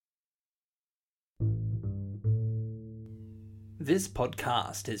This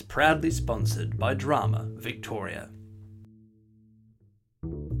podcast is proudly sponsored by Drama Victoria.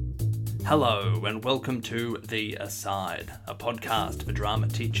 Hello and welcome to The Aside, a podcast for drama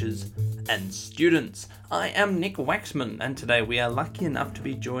teachers and students. I am Nick Waxman, and today we are lucky enough to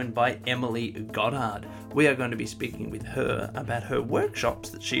be joined by Emily Goddard. We are going to be speaking with her about her workshops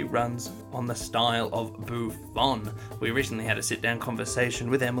that she runs on the style of Bouffon. We recently had a sit-down conversation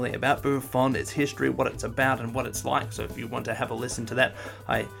with Emily about Bouffon, its history, what it's about and what it's like, so if you want to have a listen to that,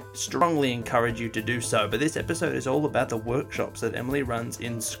 I strongly encourage you to do so. But this episode is all about the workshops that Emily runs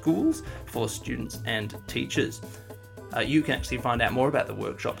in schools for students and teachers. You can actually find out more about the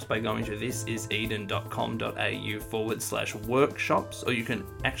workshops by going to thisiseden.com.au/workshops, or you can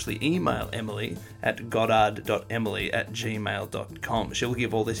actually email Emily at goddard.emily@gmail.com. She'll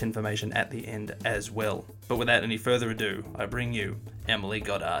give all this information at the end as well. But without any further ado, I bring you Emily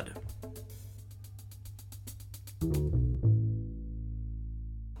Goddard.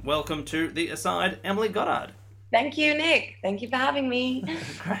 Welcome to The Aside, Emily Goddard. Thank you, Nick. Thank you for having me.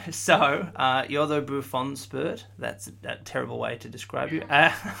 So, you're the Bouffon expert. That's a terrible way to describe you.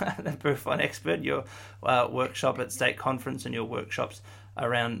 The Bouffon expert. Your workshop at State Conference and your workshops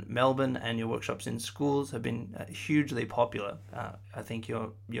around Melbourne and your workshops in schools have been hugely popular. I think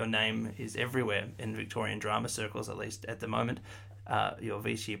your name is everywhere in Victorian drama circles, at least at the moment. Your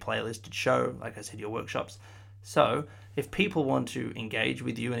VCU playlisted show, like I said, your workshops. So, if people want to engage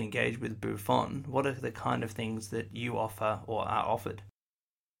with you and engage with Bouffon, what are the kind of things that you offer or are offered?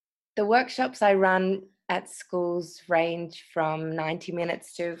 The workshops I run at schools range from 90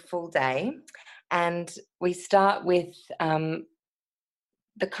 minutes to a full day. And we start with the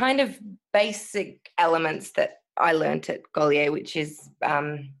kind of basic elements that I learnt at Goddard, which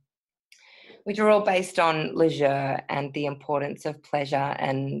are all based on leisure and the importance of pleasure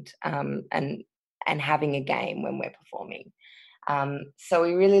and having a game when we're performing. So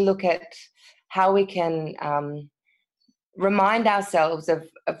we really look at how we can remind ourselves of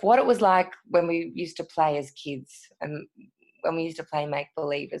what it was like when we used to play as kids and when we used to play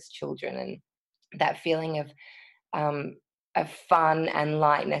make-believe as children, and that feeling of fun and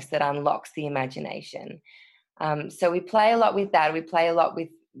lightness that unlocks the imagination. So we play a lot with that. We play a lot with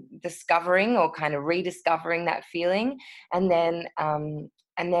discovering or kind of rediscovering that feeling, and then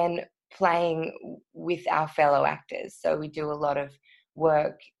playing with our fellow actors. So we do a lot of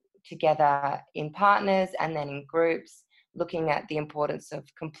work together in partners and then in groups, looking at the importance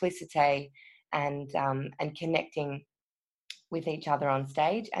of complicity and connecting with each other on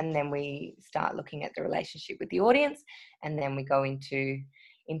stage. And then we start looking at the relationship with the audience, and then we go into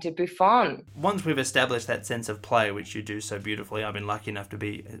Bouffon. Once we've established that sense of play, which you do so beautifully, I've been lucky enough to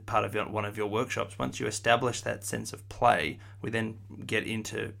be part of one of your workshops. Once you establish that sense of play, we then get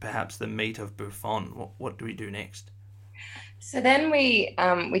into perhaps the meat of Bouffon. What do we do next? So then we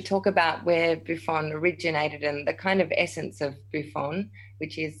talk about where Bouffon originated and the kind of essence of Bouffon,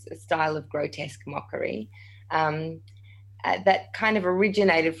 which is a style of grotesque mockery. That kind of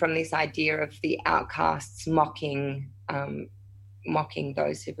originated from this idea of the outcasts mocking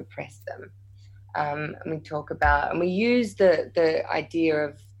those who've oppressed them. And we talk about, and we use the idea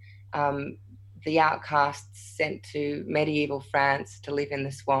of the outcasts sent to medieval France to live in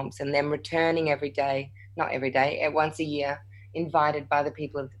the swamps, and them returning once a year, invited by the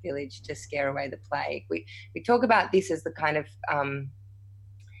people of the village to scare away the plague. We talk about this as the kind of,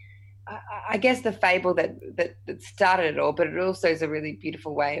 I guess, the fable that started it all, but it also is a really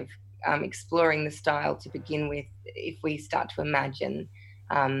beautiful way of exploring the style to begin with. If we start to imagine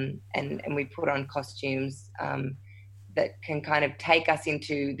and we put on costumes that can kind of take us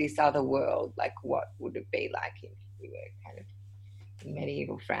into this other world, like what would it be like if we were kind of in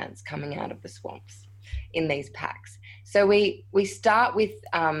medieval France coming out of the swamps in these packs. So we start with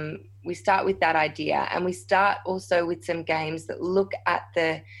that idea, and we start also with some games that look at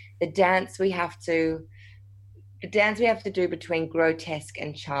the dance we have to do between grotesque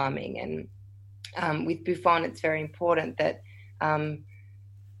and charming. And with Bouffon, it's very important that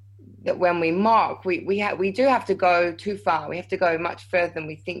when we mock, we do have to go too far. We have to go much further than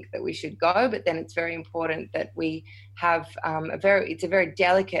we think that we should go. But then it's very important that we have it's a very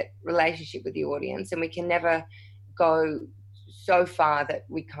delicate relationship with the audience, and we can never go so far that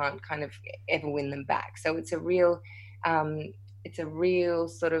we can't kind of ever win them back. So it's a real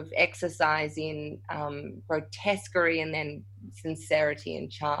sort of exercise in grotesquerie and then sincerity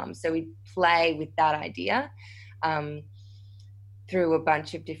and charm. So we play with that idea through a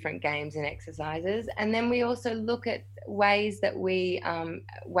bunch of different games and exercises. And then we also look at ways that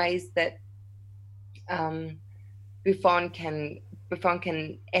Bouffon can Bouffon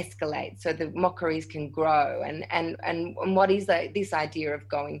can escalate, so the mockeries can grow, and what is this idea of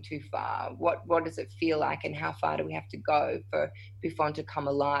going too far? What does it feel like, and how far do we have to go for Bouffon to come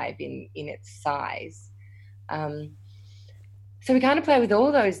alive in its size? So we kind of play with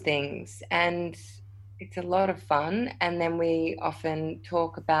all those things, and it's a lot of fun. And then we often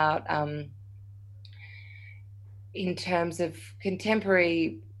talk about, in terms of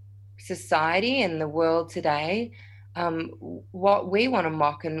contemporary society and the world today, what we want to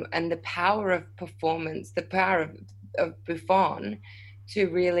mock, and the power of performance, the power of Bouffon to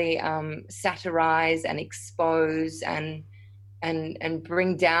really satirize and expose and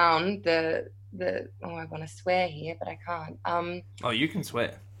bring down the I want to swear here, but I can't. Oh, you can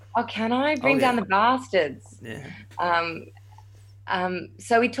swear. Oh, can I bring down the bastards? Yeah.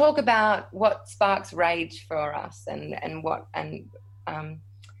 So we talk about what sparks rage for us, and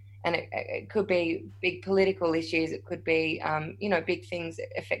it could be big political issues. It could be, big things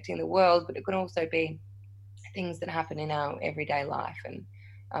affecting the world, but it could also be things that happen in our everyday life, and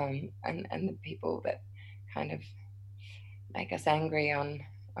the people that kind of make us angry in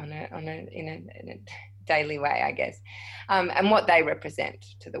a daily way, I guess, and what they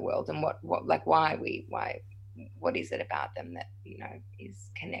represent to the world, and what is it about them that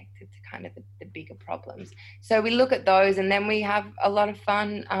is connected to kind of the bigger problems. So we look at those, and then we have a lot of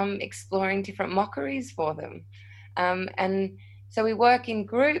fun exploring different mockeries for them, and so we work in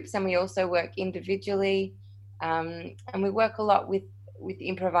groups, and we also work individually, and we work a lot with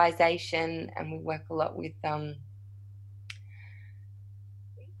improvisation, and we work a lot with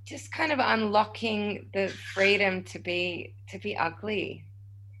just kind of unlocking the freedom to be ugly,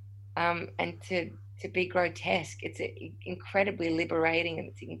 and to be grotesque. It's incredibly liberating, and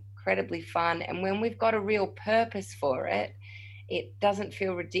it's incredibly fun. And when we've got a real purpose for it, it doesn't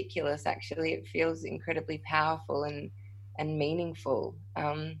feel ridiculous. Actually, it feels incredibly powerful and meaningful.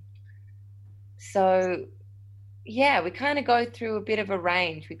 So yeah, we kind of go through a bit of a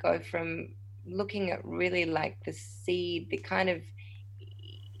range. We go from looking at really like the seed, the kind of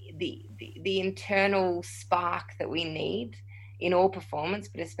the internal spark that we need in all performance,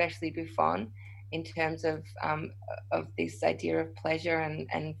 but especially Bouffon, in terms of this idea of pleasure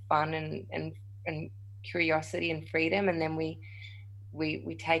and fun and curiosity and freedom. And then we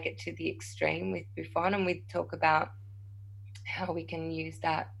take it to the extreme with Bouffon, and we talk about how we can use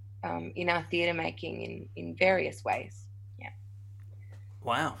that in our theatre making in various ways. Yeah.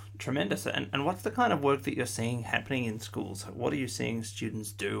 Wow, tremendous. And what's the kind of work that you're seeing happening in schools? What are you seeing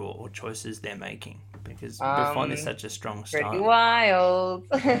students do, or choices they're making? Because Bouffon is such a strong style. Pretty wild.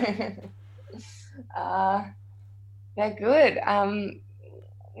 They're good.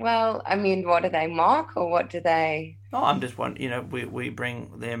 Well, I mean, what do they mock, or what do they? Oh, I'm just wondering. We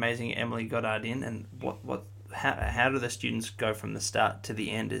bring the amazing Emily Goddard in, and how do the students go from the start to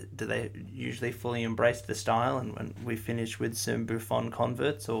the end? Do they usually fully embrace the style, and we finish with some Bouffon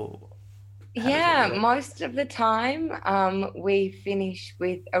converts, or? Yeah, most of the time we finish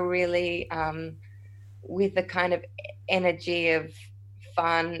with a really with a kind of energy of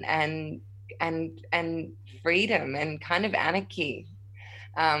fun and freedom and kind of anarchy.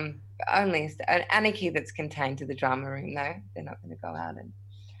 Only an anarchy that's contained to the drama room, though. They're not going to go out and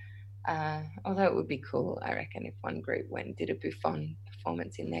although it would be cool, I reckon, if one group went and did a Bouffon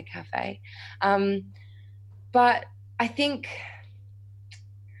performance in their cafe. But I think,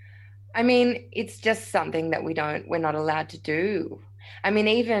 I mean, it's just something that we're not allowed to do. I mean,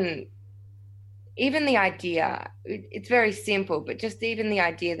 even the idea, it's very simple, but just even the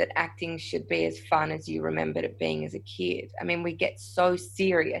idea that acting should be as fun as you remembered it being as a kid. I mean, we get so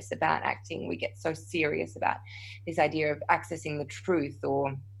serious about acting. We get so serious about this idea of accessing the truth,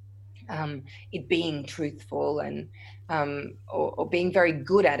 or it being truthful, and or being very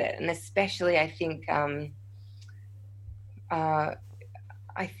good at it. And especially, I think, I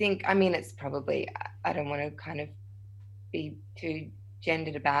mean, it's probably, I don't want to kind of be too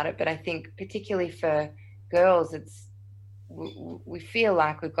gendered about it, but I think particularly for girls, we feel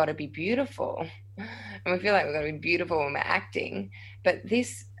like we've got to be beautiful, and we feel like we've got to be beautiful when we're acting. But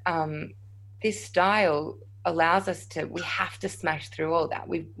this style allows us to, we have to smash through all that.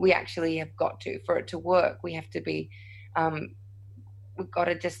 We actually have got to, for it to work, we have to be, we've got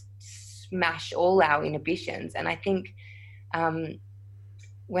to just smash all our inhibitions. And I think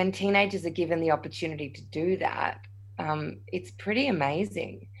when teenagers are given the opportunity to do that, it's pretty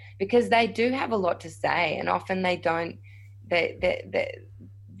amazing, because they do have a lot to say, and often they don't get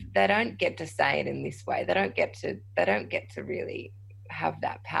to say it in this way. They don't get to really have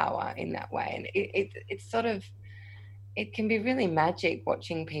that power in that way. And it's sort of, it can be really magic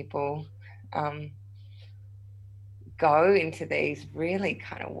watching people go into these really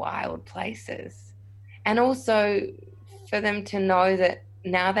kind of wild places. And also for them to know that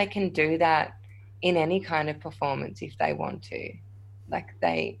now they can do that in any kind of performance if they want to. Like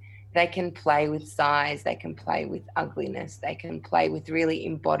they can play with size, they can play with ugliness, they can play with really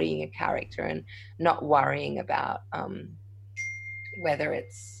embodying a character and not worrying about whether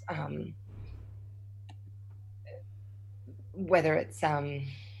it's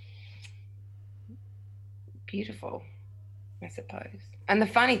beautiful, I suppose. And the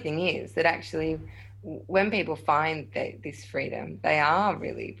funny thing is that actually when people find this freedom, they are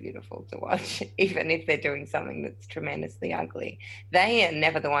really beautiful to watch, even if they're doing something that's tremendously ugly. They are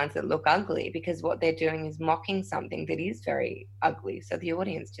never the ones that look ugly, because what they're doing is mocking something that is very ugly. So the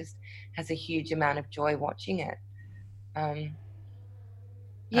audience just has a huge amount of joy watching it. And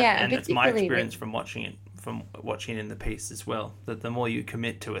it's my experience from watching it in the piece as well, that the more you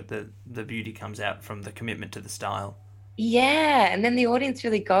commit to it, the beauty comes out from the commitment to the style. Yeah, and then the audience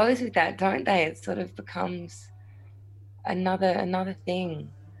really goes with that, don't they? It sort of becomes another thing.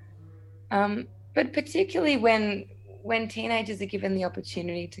 But particularly when teenagers are given the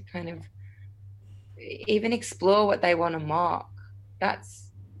opportunity to kind of even explore what they want to mock, that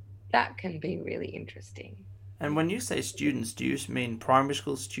can be really interesting. And when you say students, do you mean primary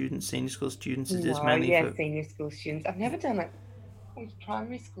school students, senior school students? Is this No, mainly for senior school students. I've never done it with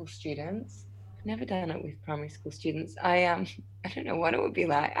primary school students. I don't know what it would be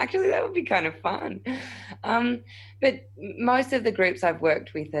like. Actually, that would be kind of fun. But most of the groups I've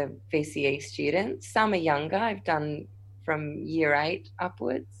worked with are VCE students. Some are younger. I've done from year 8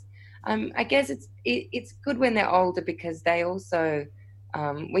 upwards. I guess it's good when they're older, because they also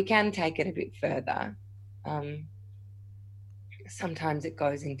we can take it a bit further. Sometimes it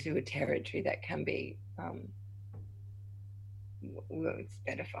goes into a territory that can be it's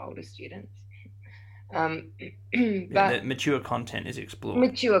better for older students. But the mature content is explored.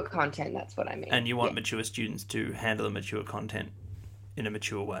 Mature content, that's what I mean. And you want mature students to handle the mature content in a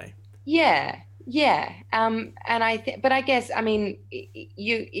mature way. Yeah. And but I guess, I mean,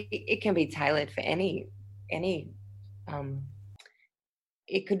 it can be tailored for any.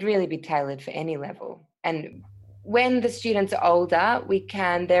 It could really be tailored for any level. And when the students are older,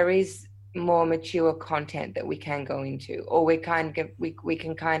 there is more mature content that we can go into, or we can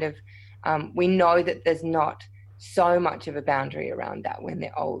kind of we know that there's not so much of a boundary around that when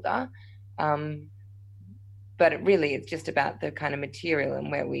they're older, but it's just about the kind of material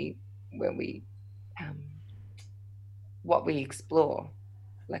and what we explore.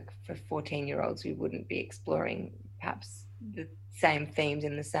 Like for 14-year-olds, we wouldn't be exploring perhaps the same themes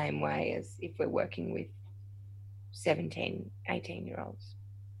in the same way as if we're working with 17, 18-year-olds.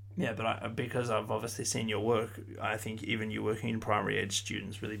 Yeah, but because I've obviously seen your work, I think even you working in primary age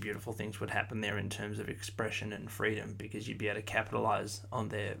students, really beautiful things would happen there in terms of expression and freedom, because you'd be able to capitalise on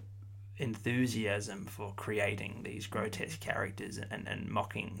their enthusiasm for creating these grotesque characters and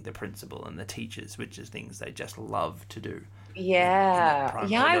mocking the principal and the teachers, which is things they just love to do. Yeah,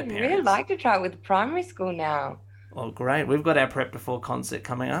 I'd really like to try it with primary school now. Well, great. We've got our Prep Before concert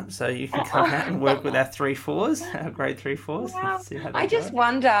coming up, so you can come out and work with our 3-4s, our grade 3-4s. Wow. See how I just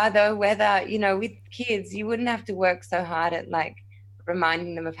wonder, though, whether, with kids, you wouldn't have to work so hard at, like,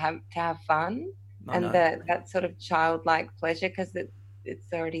 reminding them of to have fun that sort of childlike pleasure, because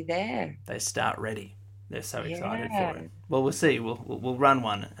it's already there. They start ready. They're so excited for it. Well, we'll see. We'll run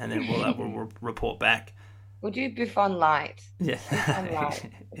one, and then we'll report back. We'll do Bouffon Light. Yeah. Bouffon Light.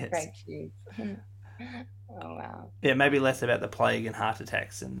 Yes. Great shoes. Oh, wow. Yeah, maybe less about the plague and heart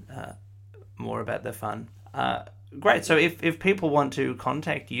attacks and more about the fun. Great. So if people want to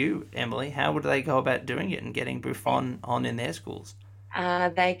contact you, Emily, how would they go about doing it and getting Bouffon on in their schools?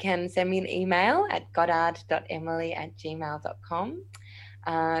 They can send me an email at goddard.emily@gmail.com.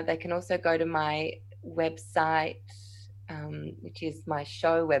 They can also go to my website, which is my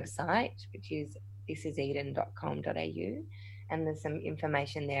show website, which is thisiseden.com.au. And there's some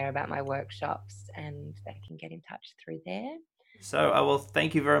information there about my workshops, and they can get in touch through there. So I will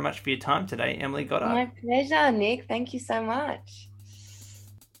thank you very much for your time today, Emily Goddard. My pleasure, Nick. Thank you so much.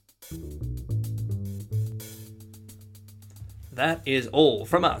 That is all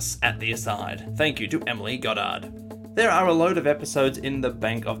from us at The Aside. Thank you to Emily Goddard. There are a load of episodes in the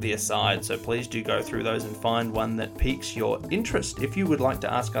bank of The Aside, so please do go through those and find one that piques your interest. If you would like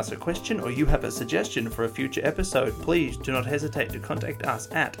to ask us a question or you have a suggestion for a future episode, please do not hesitate to contact us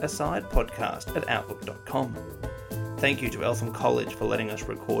at asidepodcast@outlook.com. Thank you to Eltham College for letting us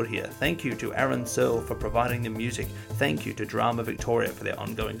record here. Thank you to Aaron Searle for providing the music. Thank you to Drama Victoria for their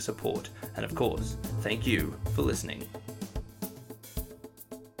ongoing support. And of course, thank you for listening.